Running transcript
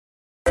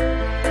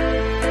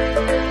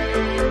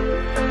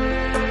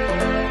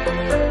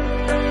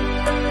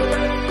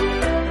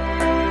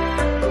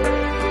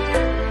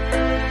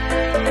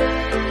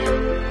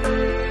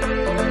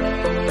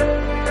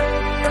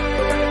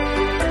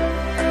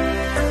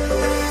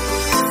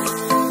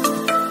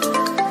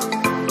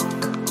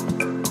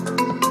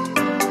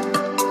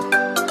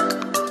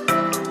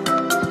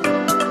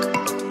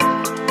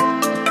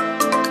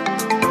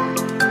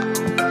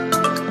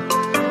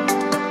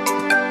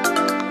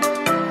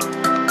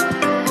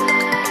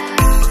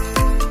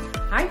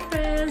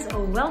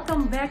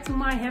back to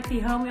my happy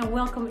home and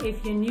welcome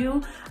if you're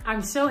new.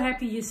 I'm so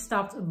happy you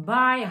stopped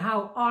by.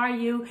 How are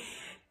you?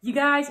 You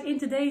guys, in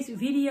today's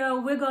video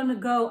we're going to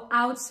go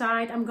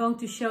outside. I'm going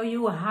to show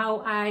you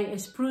how I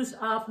spruce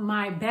up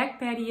my back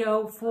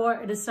patio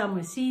for the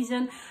summer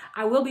season.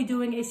 I will be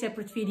doing a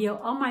separate video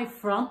on my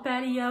front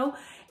patio.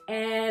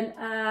 And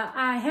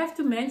I have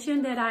to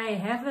mention that I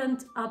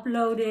haven't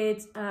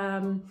uploaded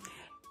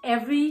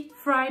every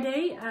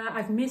Friday.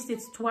 I've missed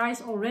it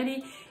twice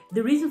already.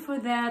 The reason for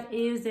that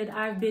is that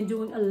I've been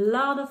doing a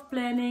lot of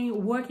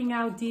planning, working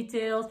out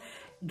details,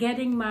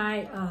 getting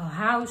my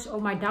house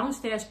or my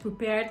downstairs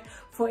prepared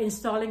for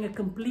installing a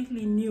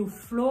completely new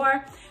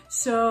floor.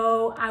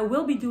 So I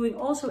will be doing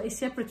also a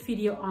separate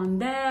video on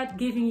that,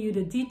 giving you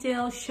the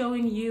details,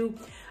 showing you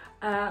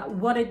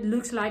what it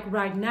looks like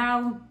right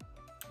now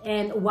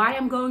and why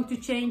I'm going to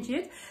change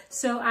it.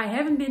 So I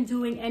haven't been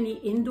doing any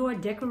indoor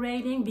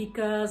decorating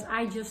because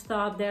I just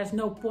thought there's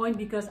no point,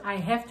 because I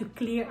have to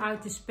clear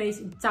out the space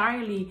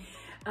entirely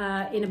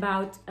in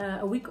about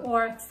a week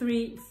or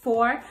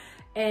 3-4.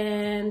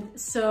 And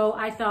so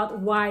I thought,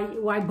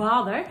 why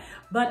bother?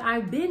 But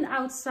I've been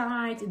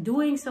outside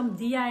doing some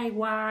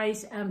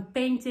DIYs and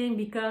painting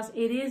because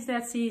it is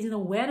that season. The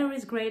weather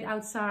is great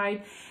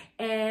outside,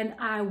 and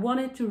I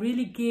wanted to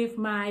really give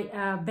my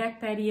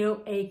back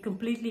patio a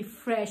completely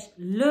fresh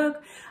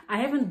look. I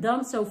haven't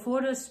done so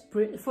for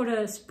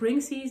the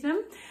spring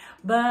season,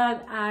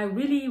 but I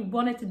really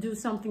wanted to do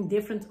something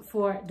different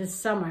for the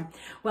summer.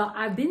 Well,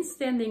 I've been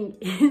standing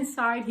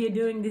inside here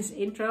doing this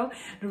intro.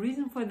 The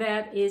reason for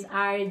that is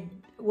I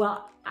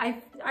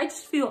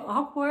just feel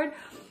awkward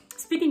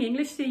speaking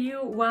English to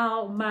you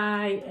while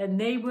my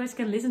neighbors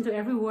can listen to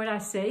every word I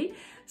say.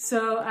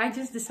 So I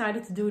just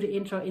decided to do the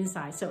intro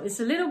inside. So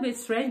it's a little bit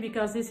strange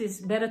because this is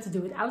better to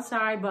do it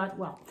outside, but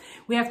well,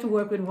 we have to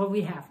work with what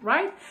we have,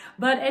 right?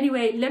 But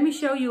anyway, let me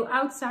show you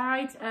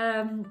outside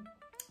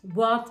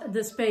what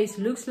the space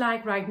looks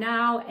like right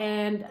now,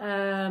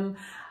 and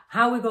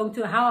how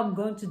I'm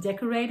going to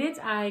decorate it.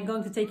 I'm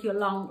going to take you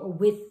along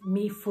with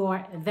me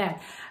for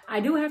that. I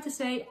do have to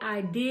say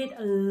I did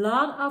a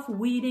lot of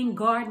weeding,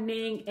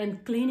 gardening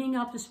and cleaning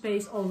up the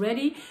space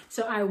already,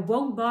 so I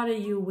won't bother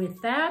you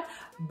with that,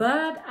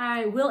 but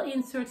I will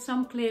insert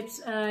some clips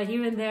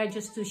here and there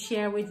just to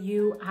share with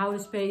you how the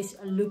space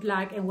looked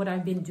like and what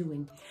I've been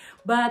doing.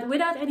 But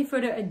without any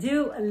further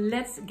ado,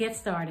 let's get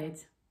started.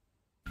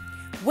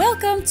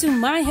 Welcome to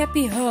my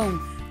happy home,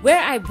 where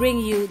I bring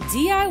you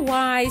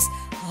DIYs,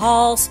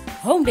 hauls,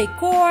 home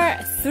decor,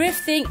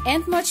 thrifting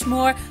and much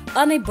more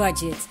on a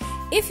budget.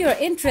 If you're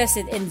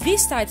interested in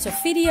these types of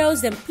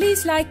videos, then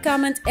please like,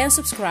 comment and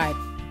subscribe.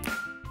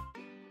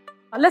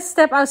 Let's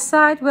step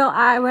outside where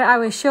I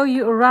will show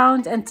you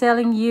around and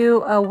telling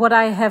you what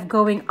I have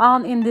going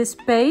on in this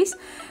space.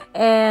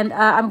 And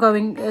I'm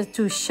going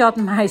to shut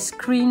my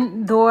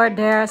screen door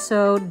there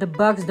so the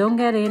bugs don't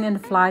get in and the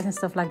flies and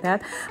stuff like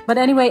that. But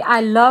anyway,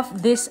 I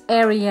love this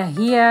area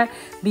here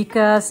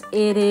because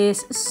it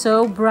is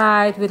so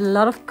bright with a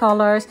lot of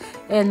colors.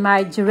 And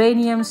my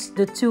geraniums,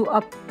 the two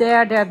up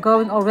there, they're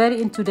going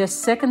already into their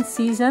second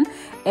season.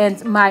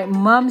 And my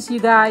mums, you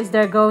guys,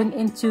 they're going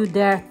into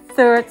their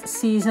third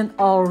season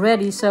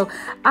already. So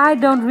I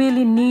don't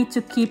really need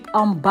to keep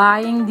on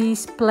buying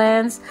these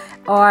plants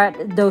or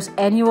those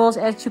annuals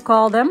as you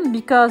call them,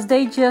 because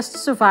they just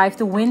survive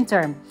the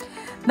winter.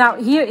 Now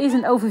here is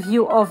an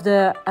overview of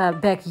the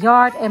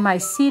backyard and my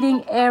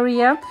seating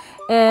area.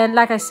 And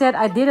like I said,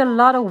 I did a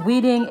lot of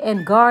weeding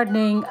and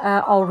gardening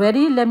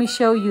already. Let me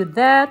show you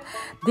that.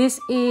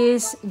 This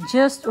is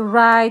just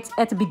right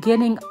at the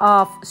beginning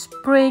of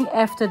spring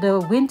after the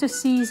winter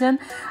season.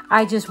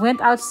 I just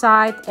went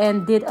outside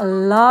and did a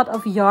lot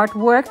of yard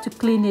work to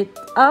clean it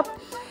up.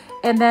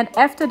 And then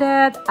after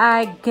that,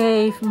 I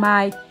gave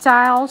my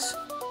tiles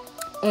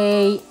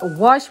a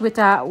wash with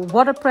a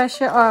water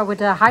pressure or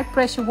with a high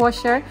pressure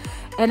washer.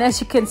 And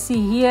as you can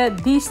see here,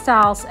 these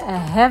tiles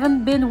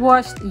haven't been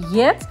washed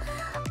yet.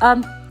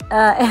 And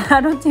I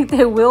don't think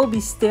they will be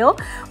still,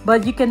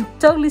 but you can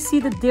totally see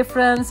the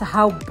difference,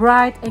 how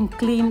bright and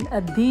clean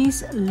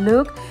these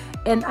look.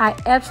 And I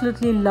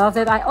absolutely love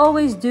that. I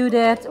always do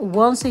that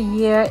once a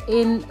year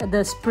in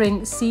the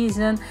spring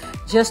season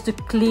just to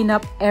clean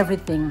up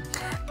everything.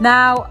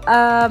 Now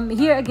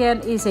here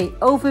again is an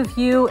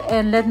overview,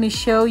 and let me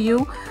show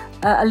you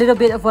a little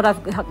bit of what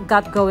I've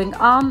got going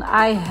on.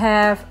 I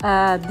have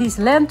these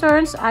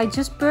lanterns. I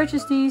just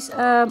purchased these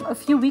a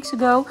few weeks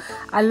ago.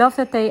 I love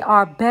that they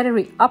are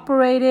battery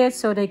operated,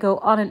 so they go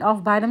on and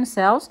off by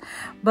themselves.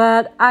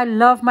 But I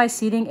love my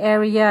seating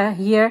area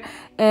here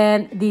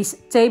and these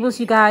tables,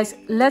 you guys.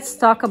 Let's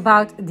talk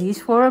about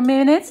these for a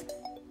minute.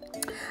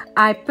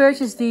 I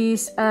purchased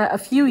these a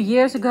few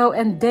years ago,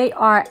 and they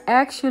are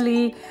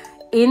actually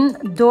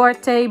indoor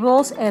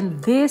tables,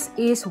 and this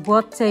is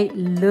what they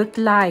look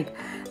like.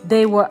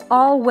 They were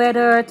all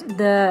weathered,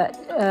 the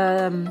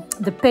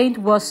paint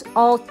was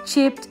all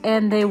chipped,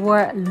 and they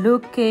were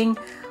looking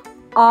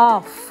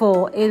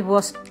awful. It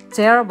was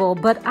terrible,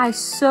 but I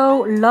so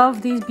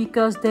love these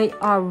because they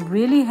are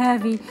really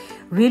heavy,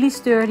 really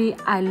sturdy.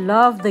 I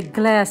love the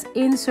glass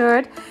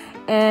insert,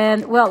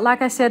 And well,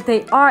 like I said,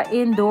 they are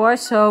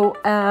indoors, so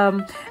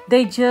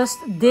they just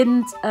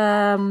didn't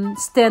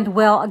stand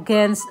well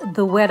against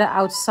the weather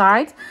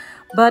outside.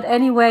 But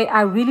anyway,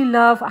 I really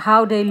love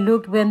how they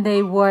looked when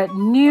they were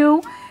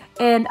new,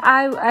 and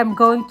I am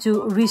going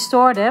to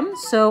restore them.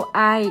 So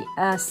I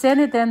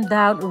sanded them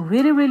down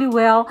really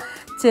well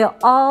till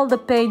all the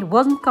paint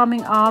wasn't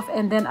coming off,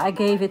 and then I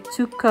gave it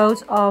 2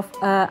 coats of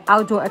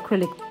outdoor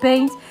acrylic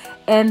paint,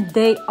 and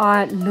they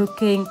are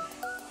looking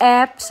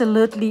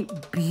absolutely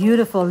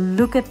beautiful.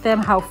 Look at them,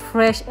 how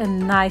fresh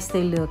and nice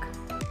they look.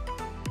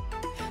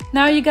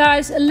 Now you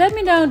guys, let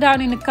me know down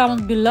in the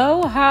comments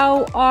below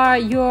how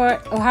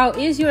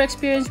is your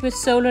experience with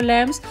solar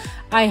lamps.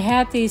 I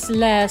had these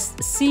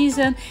last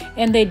season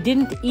and they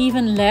didn't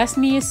even last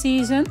me a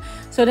season.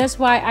 So that's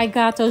why I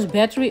got those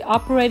battery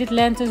operated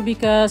lanterns,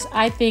 because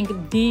I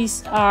think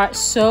these are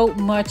so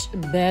much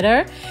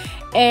better.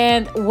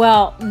 And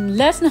well,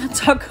 let's not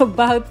talk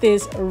about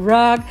this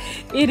rug.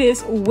 It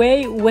is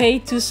way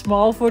too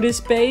small for this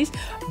space,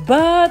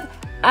 but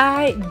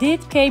I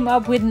did came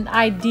up with an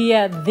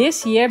idea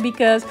this year,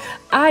 because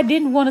I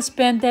didn't want to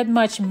spend that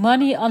much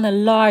money on a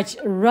large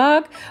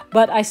rug,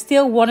 but I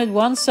still wanted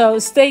one. So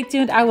stay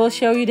tuned, I will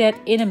show you that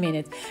in a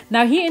minute.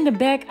 Now here in the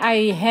back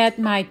I had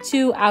my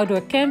 2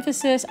 outdoor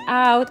canvases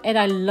out, and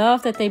I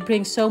love that they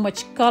bring so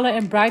much color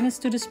and brightness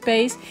to the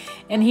space.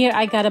 And here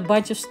I got a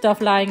bunch of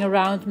stuff lying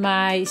around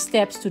my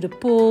steps to the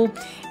pool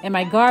and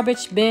my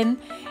garbage bin.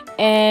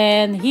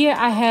 And here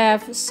I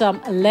have some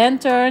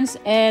lanterns,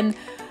 and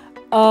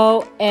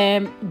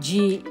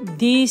OMG,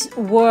 these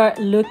were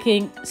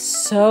looking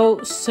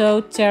so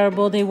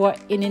terrible. They were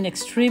in an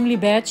extremely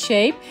bad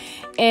shape.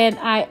 And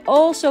I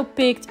also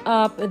picked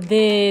up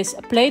this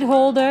plate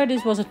holder.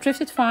 This was a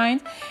thrifted find.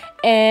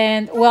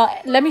 And well,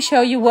 let me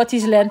show you what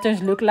these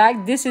lanterns look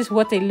like. This is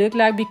what they look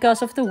like.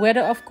 Because of the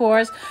weather, of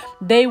course,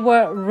 they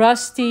were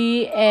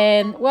rusty,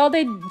 and well,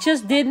 they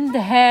just didn't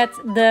have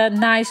the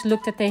nice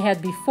look that they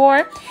had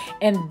before.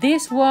 And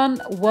this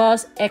one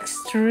was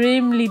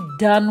extremely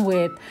done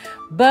with,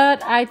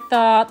 but I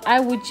thought I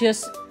would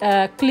just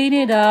clean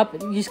it up.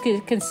 You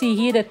can see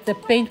here that the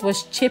paint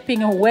was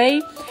chipping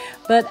away,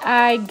 but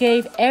I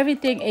gave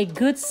everything a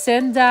good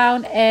sand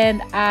down,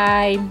 and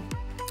I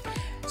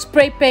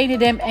spray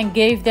painted them and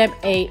gave them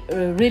a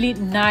really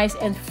nice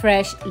and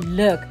fresh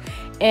look.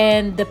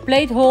 And the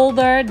plate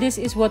holder, this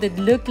is what it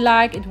looked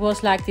like. It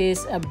was like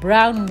this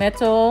brown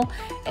metal,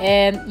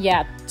 and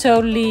yeah,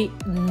 totally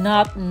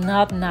not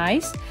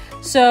nice.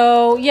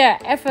 So yeah,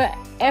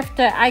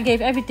 after I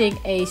gave everything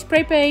a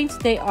spray paint,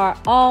 they are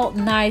all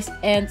nice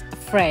and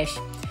fresh.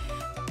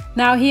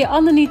 Now here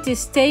underneath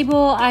this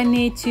table, I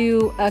need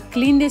to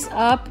clean this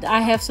up. I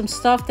have some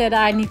stuff that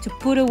I need to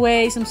put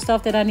away, some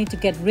stuff that I need to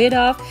get rid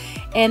of.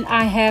 And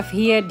I have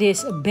here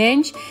this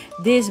bench.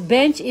 This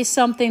bench is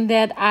something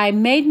that I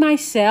made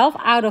myself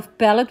out of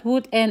pallet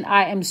wood, and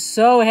I am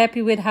so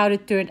happy with how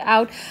it turned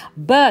out.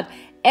 But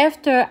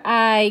after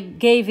I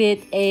gave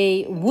it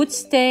a wood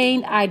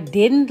stain, I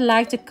didn't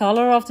like the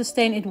color of the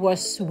stain. It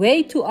was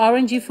way too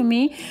orangey for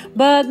me.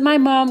 But my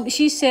mom,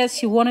 she said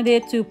she wanted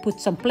it to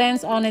put some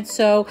plants on it.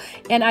 So,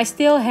 and I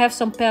still have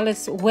some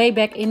pallets way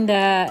back in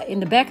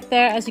the back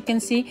there, as you can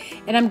see.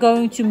 And I'm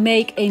going to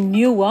make a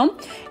new one.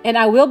 And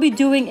I will be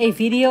doing a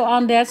video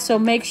on that. So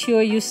make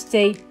sure you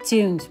stay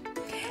tuned.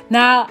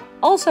 Now,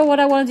 also what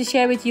I wanted to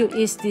share with you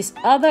is this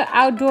other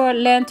outdoor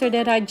lantern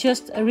that I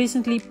just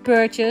recently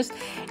purchased.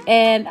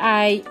 And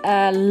I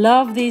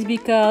love these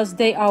because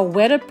they are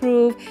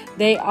weatherproof.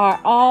 They are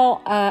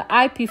all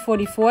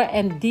IP44,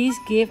 and these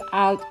give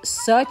out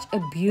such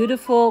a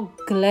beautiful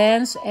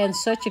glance and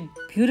such a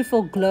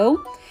beautiful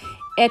glow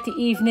at the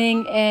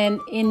evening and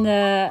in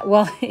the,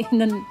 well, in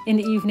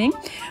the evening.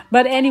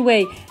 But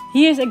anyway,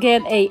 here's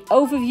again a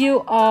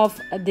overview of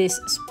this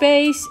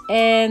space.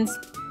 And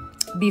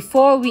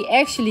before we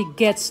actually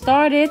get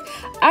started,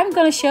 I'm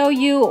gonna show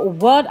you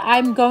what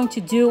I'm going to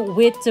do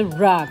with the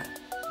rug.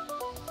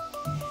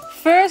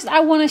 First, I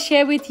want to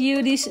share with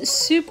you these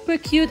super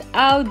cute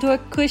outdoor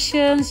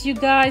cushions. You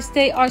guys,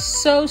 they are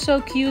so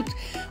cute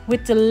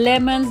with the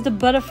lemons, the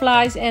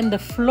butterflies and the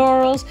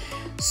florals.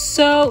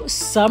 So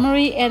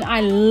summery, and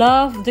I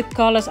love the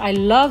colors. I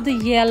love the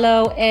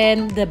yellow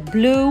and the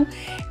blue.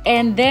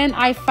 And then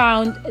I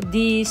found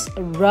these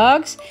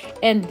rugs,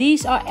 and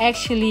these are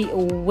actually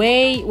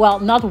way, well,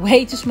 not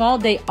way too small.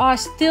 They are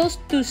still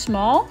too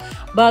small,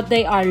 but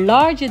they are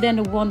larger than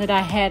the one that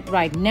I had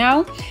right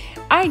now.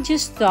 I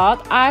just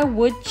thought I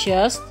would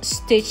just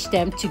stitch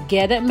them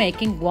together,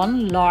 making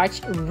one large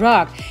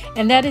rug.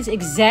 And that is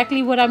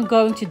exactly what I'm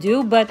going to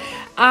do. But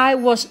I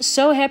was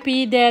so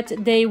happy that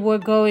they were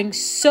going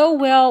so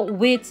well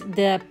with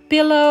the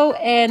pillow,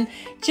 and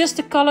just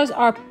the colors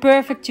are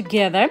perfect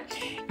together.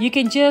 You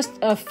can just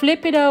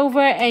flip it over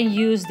and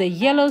use the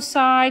yellow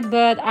side,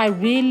 but I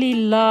really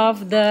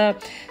love the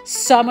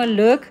summer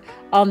look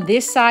on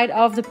this side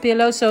of the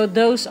pillow. So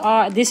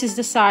this is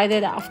the side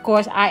that of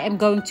course I am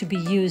going to be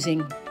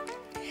using.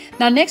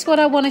 Now next, what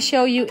I want to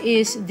show you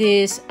is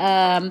this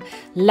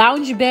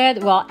lounge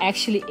bed. Well,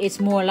 actually it's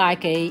more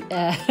like a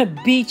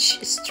beach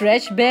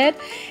stretch bed.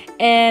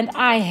 And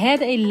I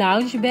had a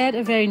lounge bed,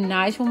 a very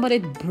nice one, but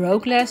it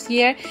broke last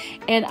year.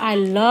 And I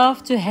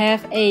love to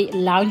have a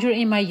lounger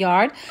in my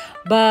yard.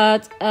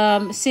 But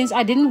since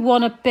I didn't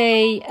want to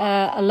pay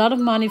a lot of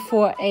money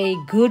for a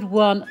good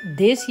one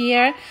this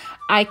year,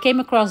 I came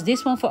across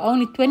this one for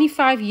only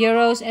 25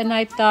 euros. And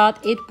I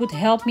thought it would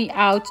help me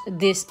out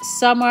this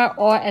summer,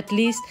 or at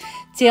least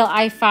till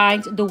I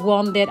find the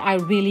one that I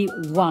really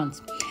want.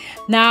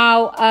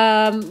 Now,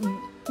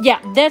 yeah,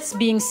 that's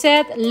being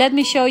said, let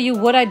me show you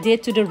what I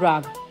did to the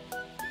rug.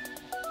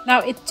 Now,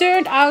 it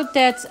turned out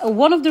that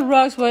one of the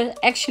rugs was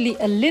actually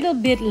a little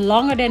bit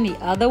longer than the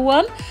other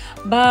one,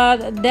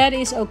 but that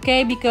is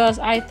okay, because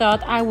I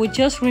thought I would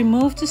just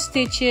remove the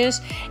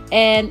stitches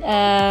and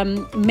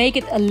make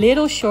it a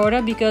little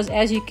shorter, because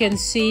as you can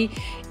see,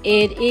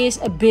 it is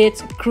a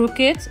bit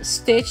crooked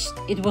stitched.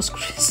 It was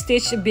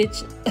stitched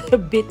a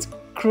bit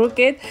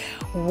crooked.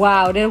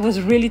 Wow, that was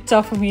really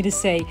tough for me to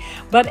say.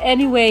 But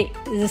anyway,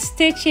 the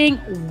stitching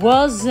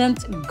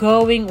wasn't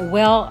going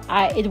well.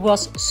 It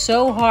was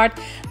so hard,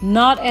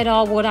 not at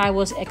all what I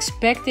was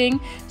expecting.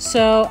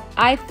 So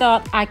I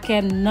thought I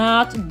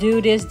cannot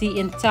do this the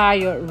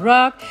entire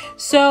rug.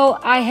 So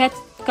I had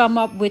to come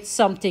up with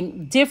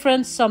something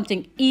different,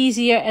 something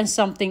easier and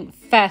something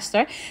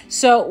faster.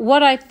 So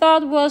what I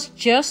thought was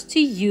just to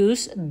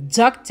use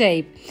duct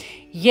tape.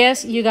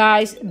 Yes, you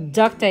guys,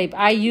 duct tape.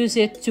 I use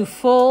it to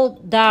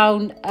fold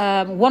down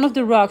one of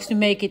the rugs to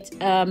make it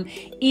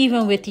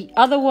even with the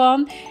other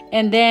one,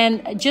 and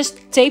then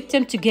just tape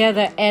them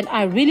together. And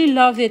I really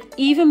love it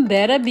even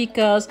better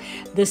because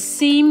the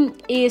seam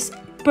is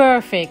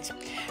perfect.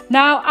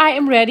 Now I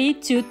am ready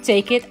to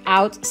take it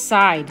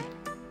outside.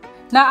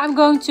 Now I'm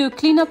going to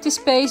clean up the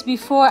space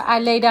before I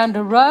lay down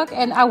the rug,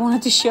 and I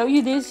wanted to show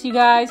you this, you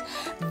guys.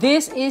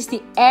 This is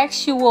the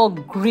actual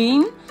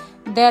green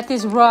that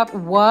this rug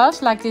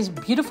was, like this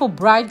beautiful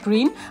bright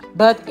green,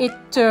 but it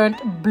turned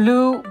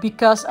blue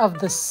because of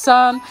the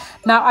sun.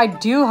 Now I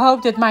do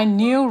hope that my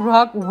new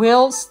rug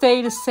will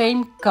stay the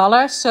same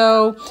color,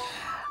 so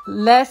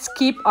let's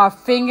keep our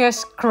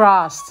fingers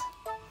crossed.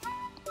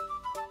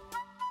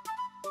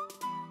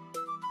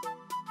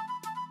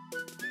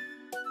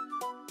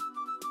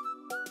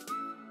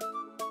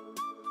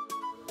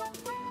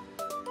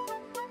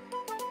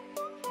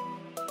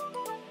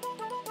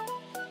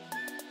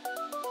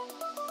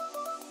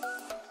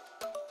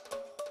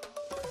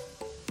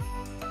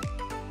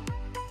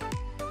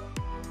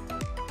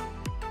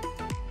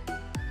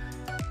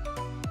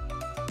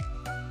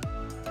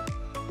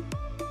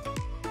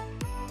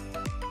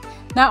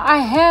 Now I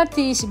had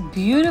these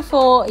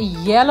beautiful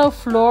yellow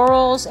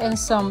florals and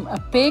some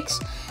picks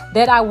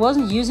that I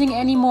wasn't using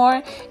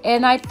anymore,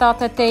 and I thought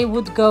that they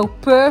would go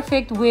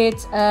perfect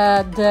with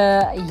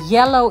the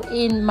yellow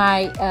in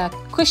my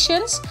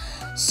cushions.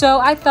 So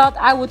I thought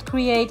I would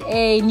create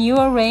a new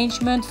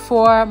arrangement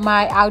for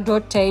my outdoor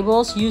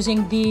tables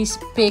using these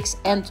picks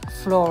and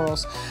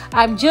florals.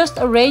 I'm just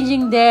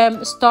arranging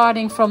them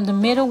starting from the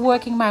middle,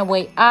 working my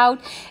way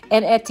out,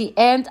 and at the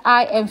end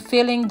I am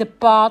filling the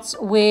pots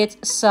with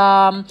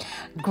some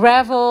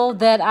gravel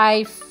that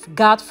I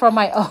got from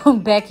my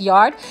own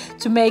backyard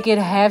to make it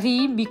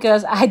heavy,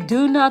 because I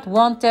do not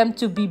want them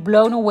to be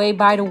blown away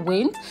by the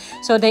wind.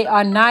 So they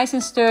are nice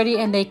and sturdy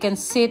and they can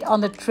sit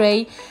on the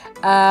tray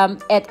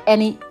at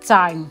any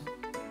time.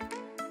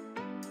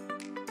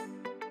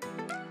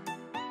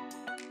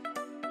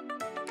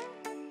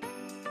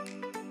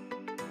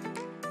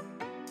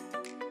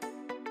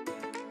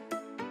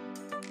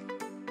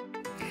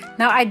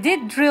 Now I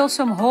did drill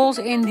some holes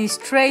in these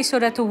trays so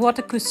that the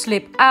water could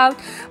slip out,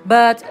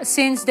 but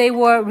since they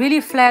were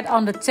really flat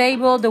on the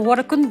table, the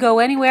water couldn't go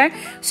anywhere.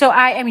 So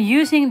I am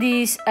using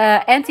these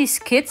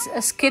anti-skid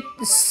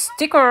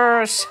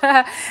stickers.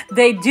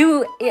 They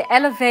do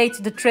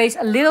elevate the trays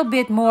a little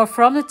bit more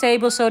from the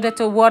table so that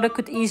the water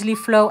could easily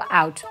flow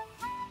out.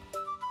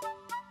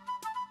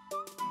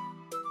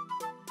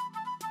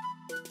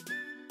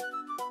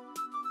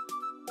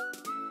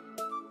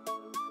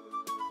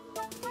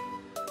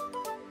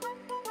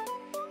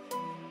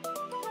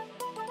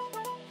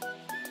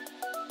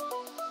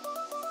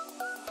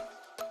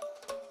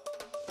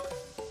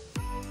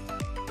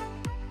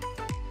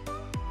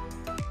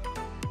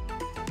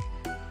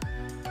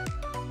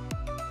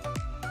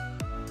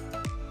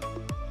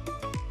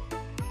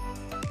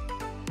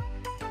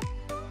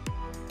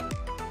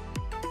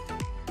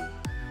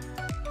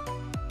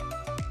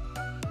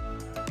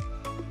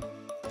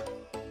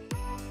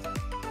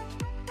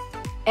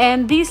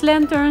 And these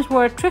lanterns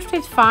were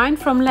thrifted fine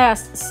from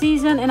last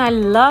season, and I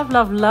love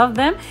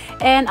them.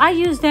 And I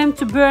use them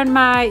to burn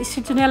my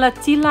citronella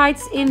tea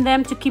lights in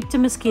them to keep the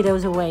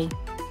mosquitoes away.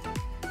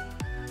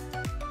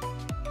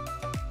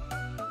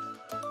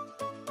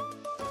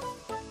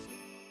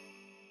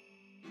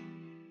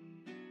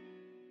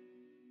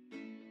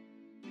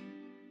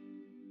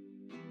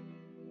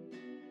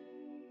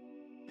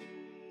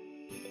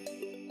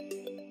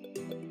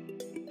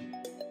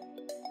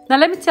 Now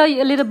let me tell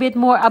you a little bit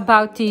more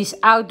about these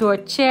outdoor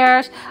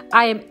chairs.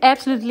 I am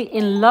absolutely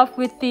in love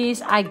with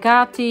these. I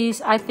got these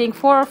I think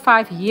 4 or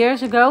 5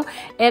 years ago,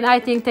 and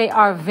I think they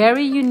are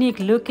very unique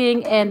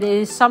looking, and it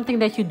is something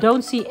that you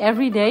don't see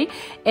every day.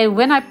 And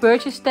when I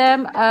purchased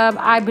them,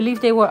 I believe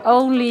they were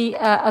only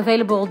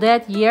available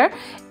that year,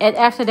 and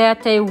after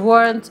that they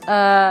weren't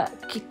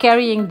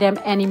carrying them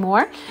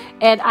anymore.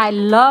 And I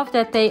love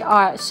that they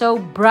are so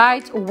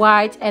bright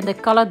white and the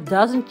color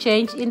doesn't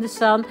change in the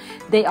sun.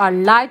 They are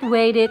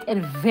lightweighted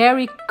and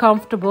very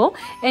comfortable,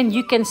 and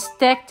you can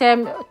stack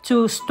them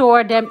to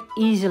store them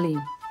easily.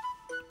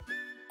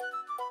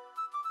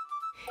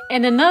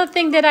 And another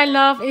thing that I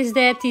love is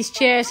that these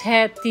chairs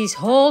had these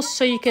holes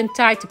so you can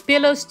tie the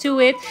pillows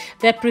to it.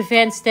 That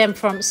prevents them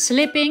from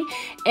slipping.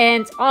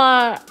 And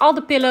all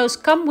the pillows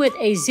come with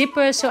a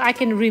zipper, so I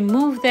can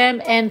remove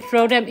them and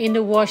throw them in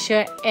the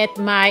washer at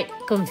my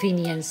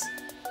convenience.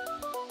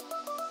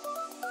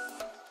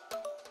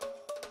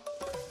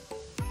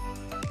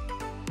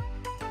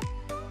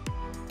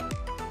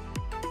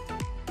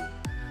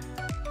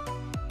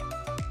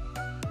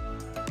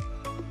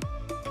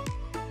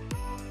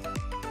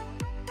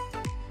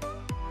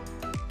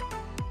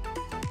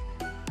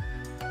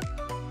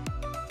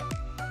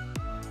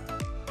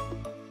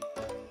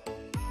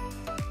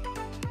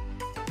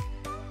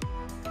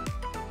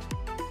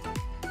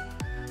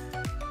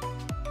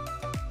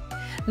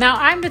 Now,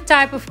 I'm the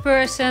type of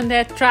person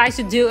that tries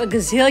to do a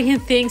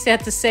gazillion things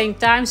at the same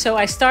time. So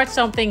I start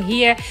something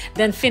here,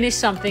 then finish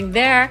something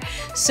there.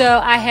 So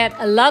I had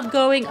a lot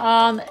going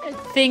on,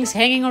 things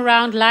hanging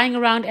around, lying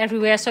around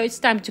everywhere. So it's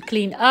time to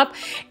clean up.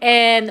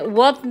 And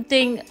one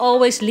thing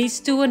always leads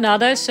to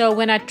another. So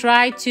when I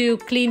tried to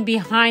clean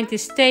behind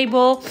this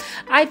table,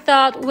 I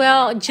thought,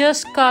 well,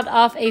 just cut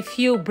off a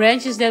few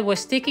branches that were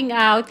sticking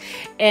out.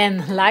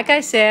 And like I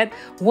said,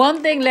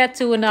 one thing led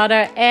to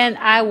another, and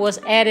I was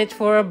at it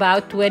for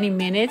about 20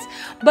 minutes,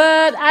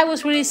 but I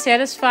was really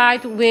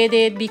satisfied with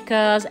it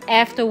because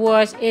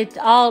afterwards it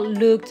all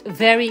looked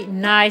very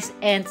nice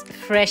and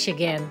fresh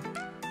again.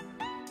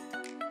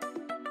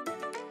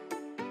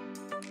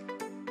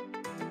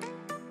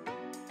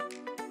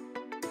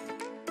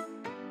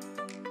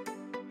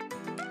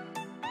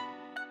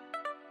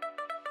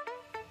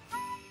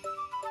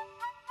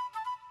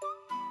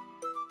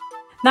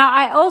 Now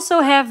I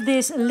also have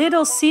this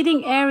little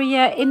seating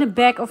area in the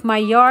back of my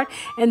yard,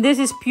 and this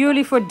is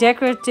purely for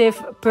decorative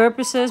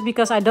purposes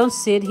because I don't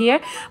sit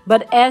here.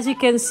 But as you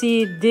can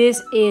see,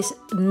 this is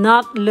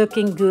not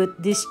looking good.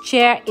 This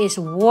chair is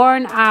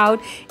worn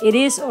out, it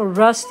is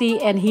rusty,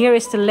 and here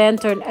is the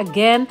lantern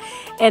again.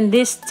 And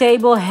this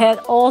table had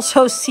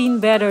also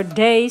seen better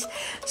days,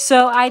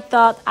 so I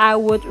thought I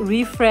would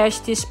refresh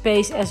this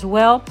space as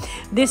well.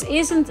 This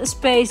isn't a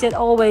space that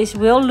always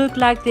will look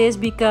like this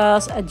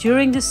because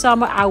during the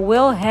summer I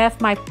will have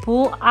my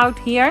pool out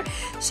here,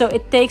 so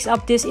it takes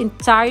up this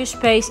entire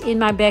space in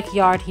my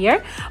backyard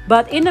here.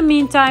 But in the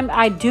meantime,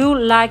 I do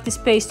like the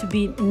space to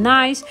be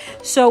nice,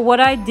 so what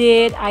I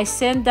did, I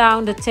sand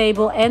down the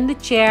table and the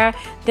chair,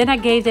 then I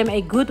gave them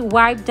a good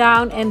wipe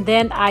down, and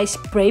then I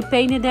spray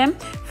painted them.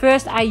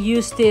 First I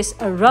used this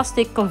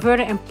rustic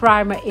converter and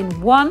primer in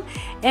one,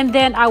 and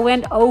then I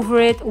went over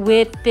it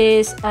with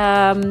this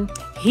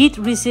heat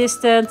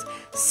resistant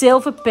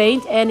silver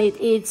paint, and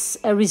it's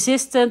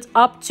resistant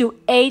up to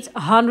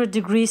 800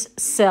 degrees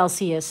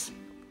Celsius.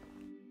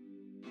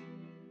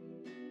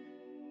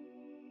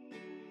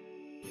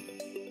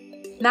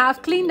 Now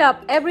I've cleaned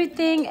up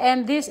everything,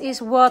 and this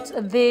is what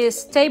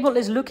this table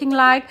is looking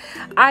like.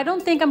 I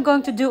don't think I'm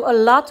going to do a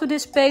lot to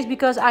this space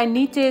because I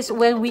need this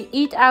when we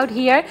eat out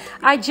here.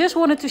 I just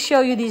wanted to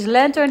show you these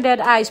lanterns that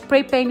I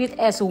spray painted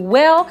as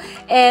well,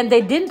 and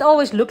they didn't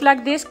always look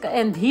like this.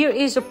 And here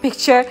is a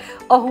picture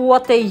of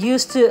what they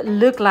used to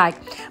look like.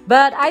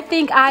 But I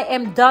think I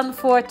am done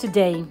for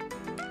today.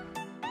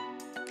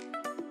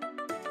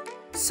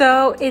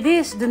 So it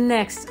is the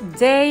next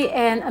day,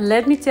 and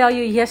let me tell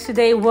you,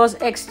 yesterday was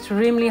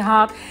extremely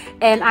hot,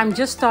 and I'm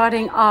just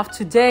starting off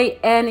today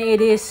and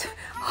it is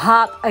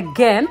hot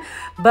again.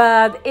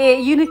 But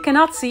you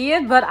cannot see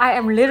it, but I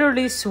am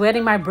literally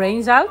sweating my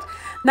brains out.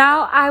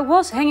 Now I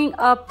was hanging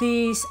up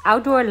these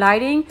outdoor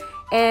lighting,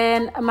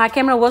 and my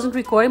camera wasn't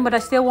recording, but I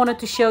still wanted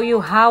to show you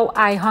how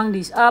I hung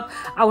these up.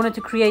 I wanted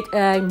to create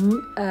a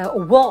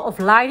wall of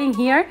lighting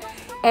here,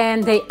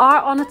 and they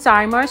are on a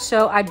timer,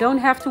 so I don't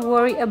have to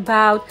worry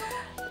about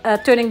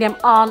turning them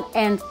on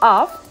and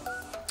off.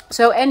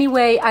 So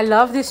anyway, I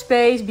love this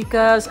space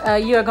because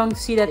you are going to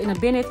see that in a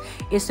minute.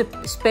 It's the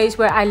space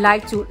where I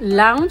like to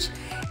lounge.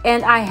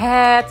 And I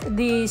had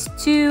these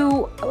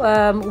two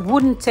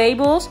wooden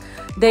tables.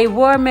 They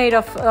are made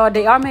of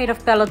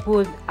pallet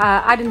wood.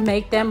 I didn't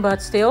make them, but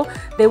still,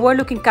 they were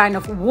looking kind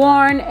of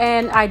worn,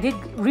 and I did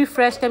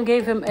refresh them,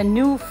 gave them a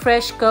new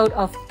fresh coat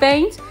of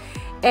paint.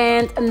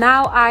 And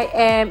now I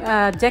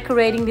am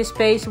decorating this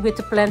space with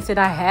the plants that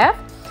I have.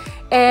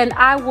 And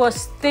I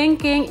was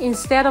thinking,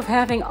 instead of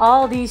having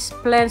all these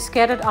plants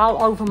scattered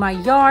all over my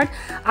yard,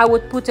 I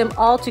would put them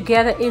all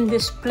together in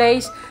this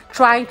place,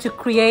 trying to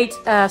create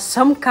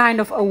some kind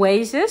of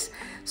oasis.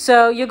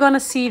 So you're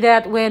gonna see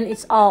that when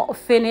it's all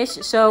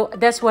finished. So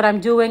that's what I'm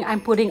doing. I'm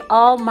putting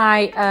all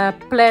my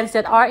plants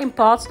that are in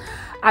pots,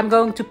 I'm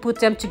going to put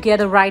them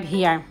together right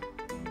here.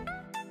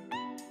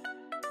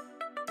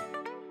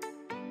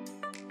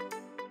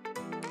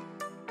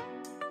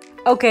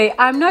 Okay,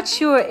 I'm not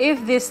sure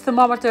if this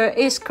thermometer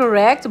is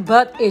correct,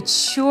 but it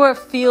sure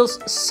feels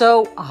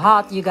so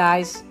hot, you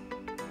guys.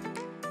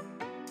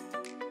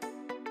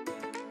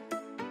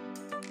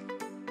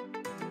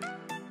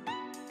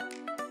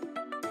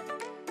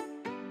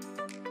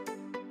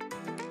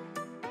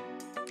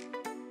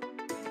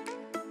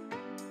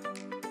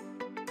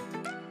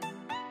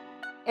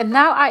 And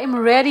now I am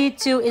ready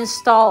to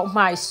install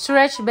my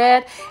stretch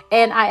bed,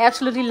 and I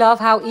absolutely love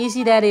how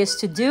easy that is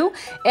to do.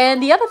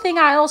 And the other thing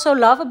I also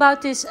love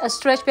about this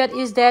stretch bed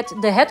is that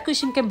the head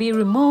cushion can be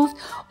removed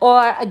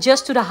or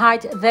adjust to the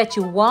height that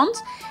you want.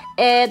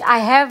 And I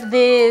have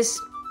this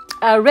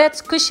red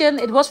cushion.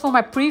 It was for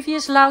my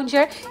previous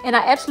lounger, and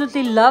I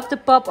absolutely love the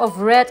pop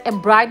of red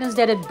and brightness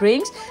that it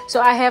brings.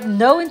 So I have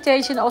no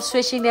intention of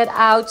switching that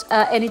out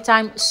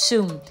anytime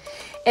soon.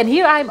 And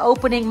here I'm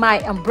opening my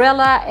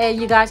umbrella, and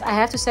you guys, I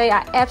have to say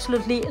I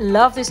absolutely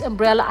love this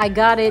umbrella. I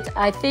got it,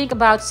 I think,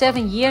 about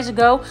 7 years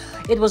ago.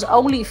 It was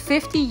only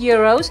 50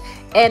 euros,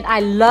 and I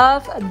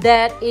love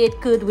that it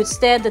could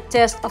withstand the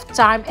test of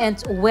time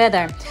and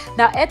weather.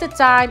 Now at the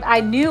time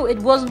I knew it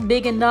wasn't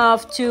big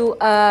enough to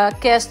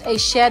cast a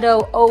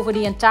shadow over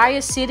the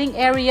entire sitting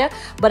area,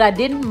 but I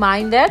didn't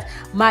mind that.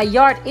 My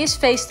yard is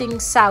facing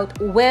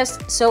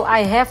southwest, so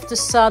I have the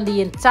sun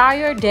the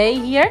entire day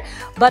here,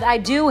 but I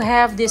do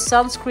have this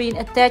sunscreen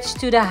attached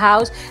to the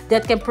house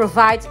that can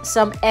provide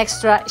some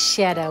extra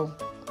shadow.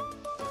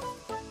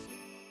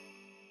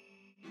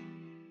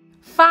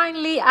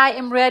 Finally, I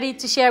am ready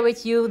to share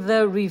with you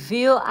the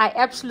reveal. I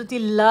absolutely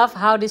love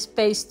how this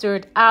space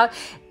turned out.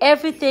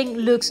 Everything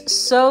looks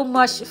so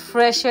much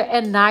fresher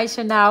and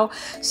nicer now.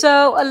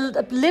 So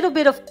a little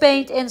bit of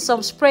paint and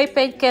some spray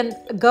paint can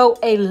go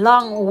a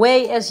long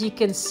way, as you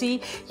can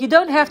see. You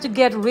don't have to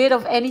get rid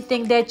of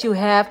anything that you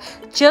have.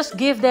 Just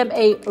give them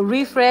a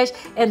refresh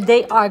and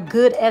they are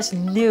good as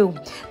new.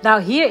 Now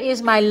here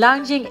is my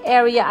lounging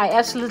area. I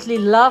absolutely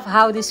love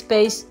how this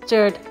space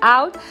turned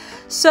out.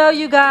 So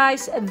you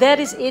guys, that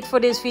is it for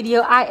this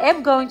video. I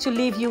am going to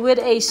leave you with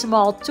a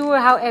small tour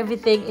how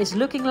everything is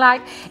looking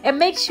like, and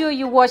make sure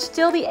you watch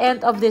till the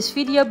end of this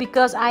video,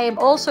 because I am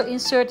also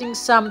inserting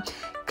some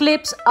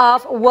clips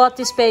of what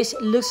this space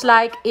looks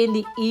like in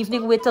the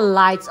evening with the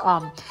lights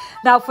on.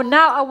 Now for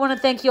now, I want to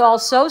thank you all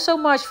so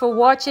much for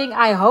watching.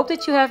 I hope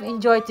that you have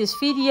enjoyed this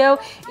video.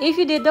 If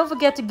you did, don't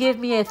forget to give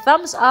me a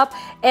thumbs up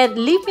and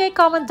leave me a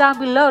comment down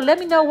below. Let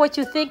me know what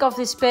you think of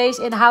this space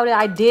and how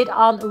I did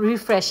on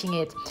refreshing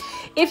it.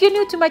 If you're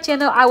new to my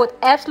channel, I would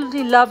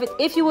absolutely love it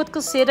if you would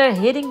consider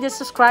hitting the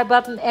subscribe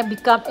button and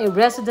become a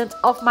resident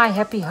of my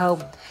happy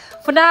home.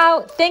 For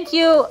now, thank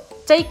you,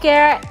 take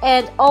care,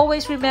 and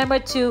always remember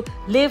to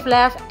live,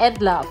 laugh,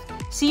 and love.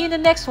 See you in the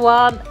next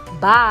one.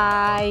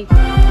 Bye.